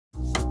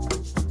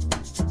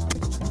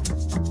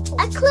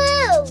A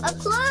clue! A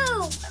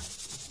clue!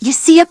 You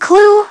see a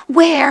clue?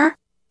 Where?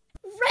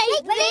 Right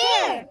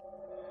there!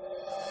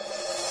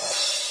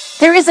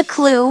 There is a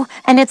clue,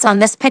 and it's on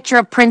this picture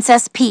of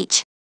Princess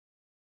Peach.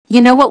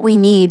 You know what we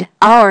need?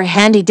 Our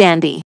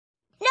handy-dandy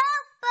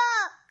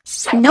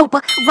Notebook!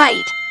 notebook,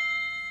 right.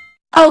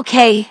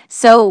 Okay,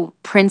 so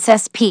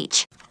Princess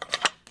Peach.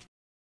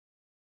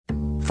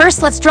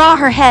 First, let's draw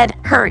her head,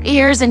 her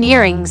ears and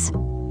earrings,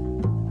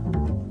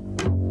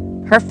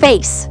 her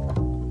face,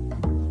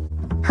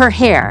 her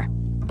hair,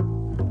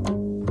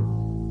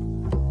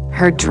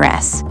 her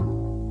dress,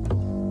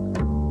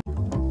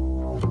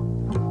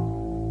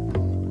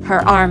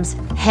 her arms,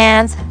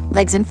 hands,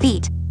 legs and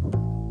feet,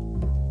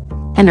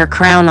 and her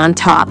crown on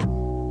top.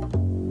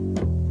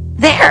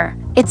 There!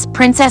 It's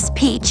Princess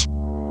Peach.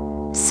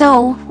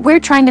 So, we're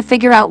trying to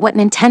figure out what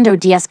Nintendo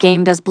DS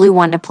game does Blue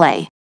want to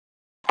play.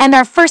 And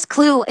our first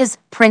clue is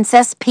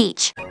Princess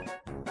Peach.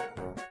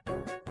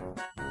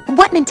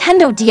 What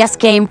Nintendo DS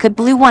game could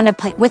Blue want to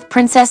play with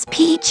Princess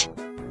Peach?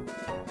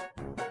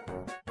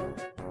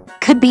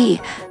 Could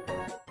be.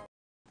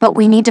 But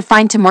we need to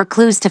find 2 more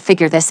clues to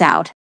figure this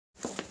out.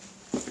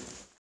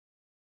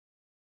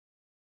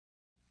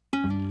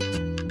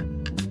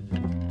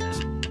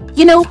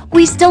 You know,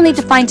 we still need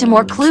to find 2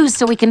 more clues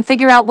so we can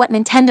figure out what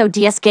Nintendo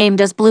DS game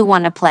does Blue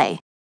want to play.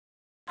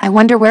 I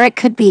wonder where it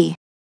could be.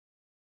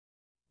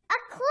 A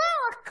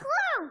clue! A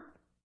clue!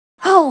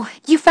 Oh,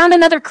 you found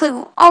another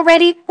clue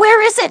already? Where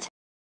is it?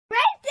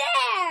 Right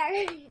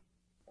there!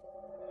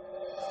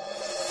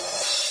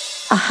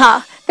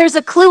 Aha, there's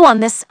a clue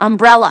on this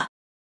umbrella.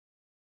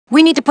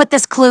 We need to put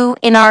this clue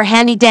in our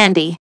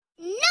handy-dandy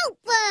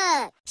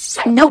Notebook!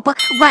 notebook,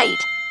 right.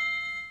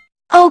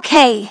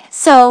 Okay,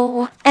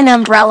 so an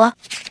umbrella.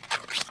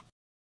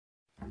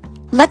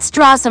 Let's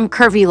draw some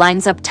curvy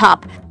lines up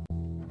top.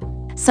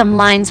 Some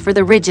lines for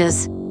the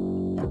ridges.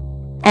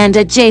 And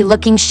a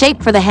J-looking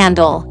shape for the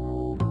handle.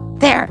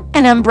 There,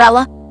 an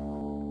umbrella.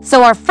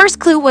 So our first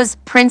clue was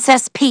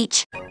Princess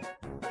Peach.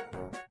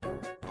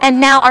 And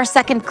now our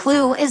second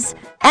clue is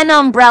an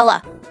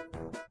umbrella.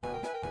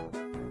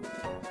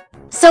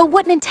 So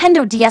what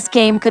Nintendo DS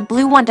game could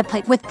Blue want to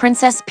play with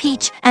Princess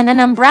Peach and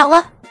an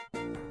umbrella?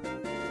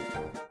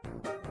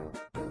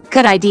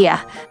 Good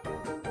idea.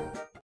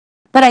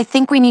 But I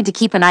think we need to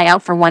keep an eye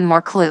out for 1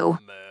 more clue.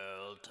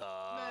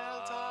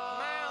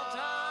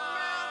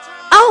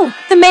 Oh,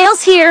 the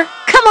mail's here!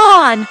 Come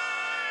on!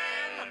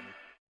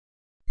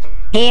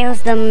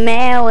 Here's the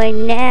mail, it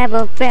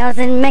never fails.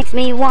 It makes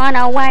me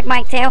wanna wag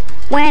my tail.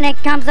 When it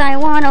comes, I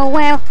wanna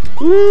wail.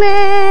 Mail!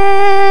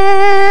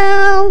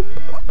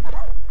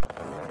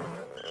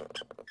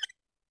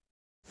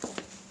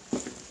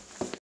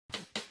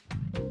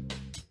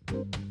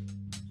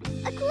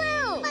 A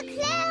clue! A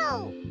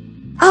clue!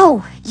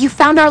 Oh, you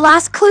found our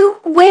last clue?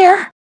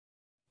 Where?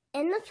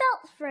 In the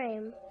felt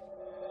frame.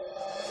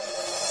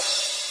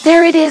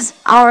 There it is.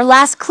 Our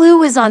last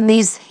clue is on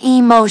these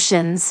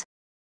emotions.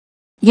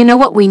 You know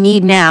what we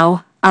need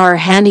now? Our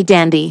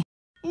handy-dandy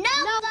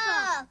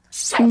Notebook!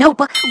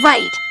 notebook,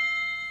 right.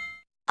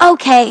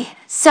 Okay,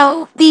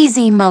 so these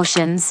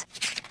emotions.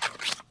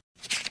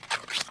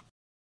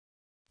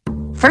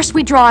 First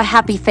we draw a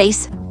happy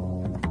face,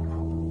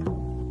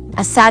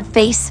 a sad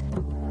face,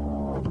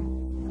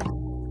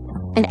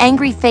 an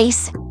angry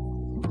face,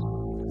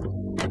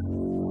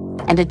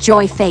 and a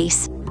joy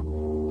face.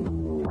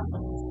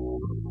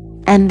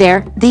 And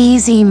they're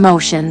these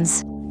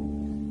emotions.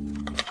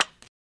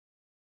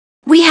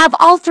 We have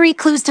all 3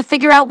 clues to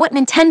figure out what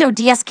Nintendo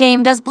DS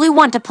game does Blue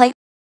want to play.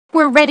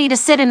 We're ready to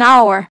sit in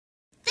our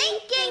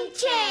Thinking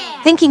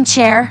chair! thinking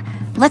chair.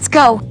 Let's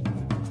go.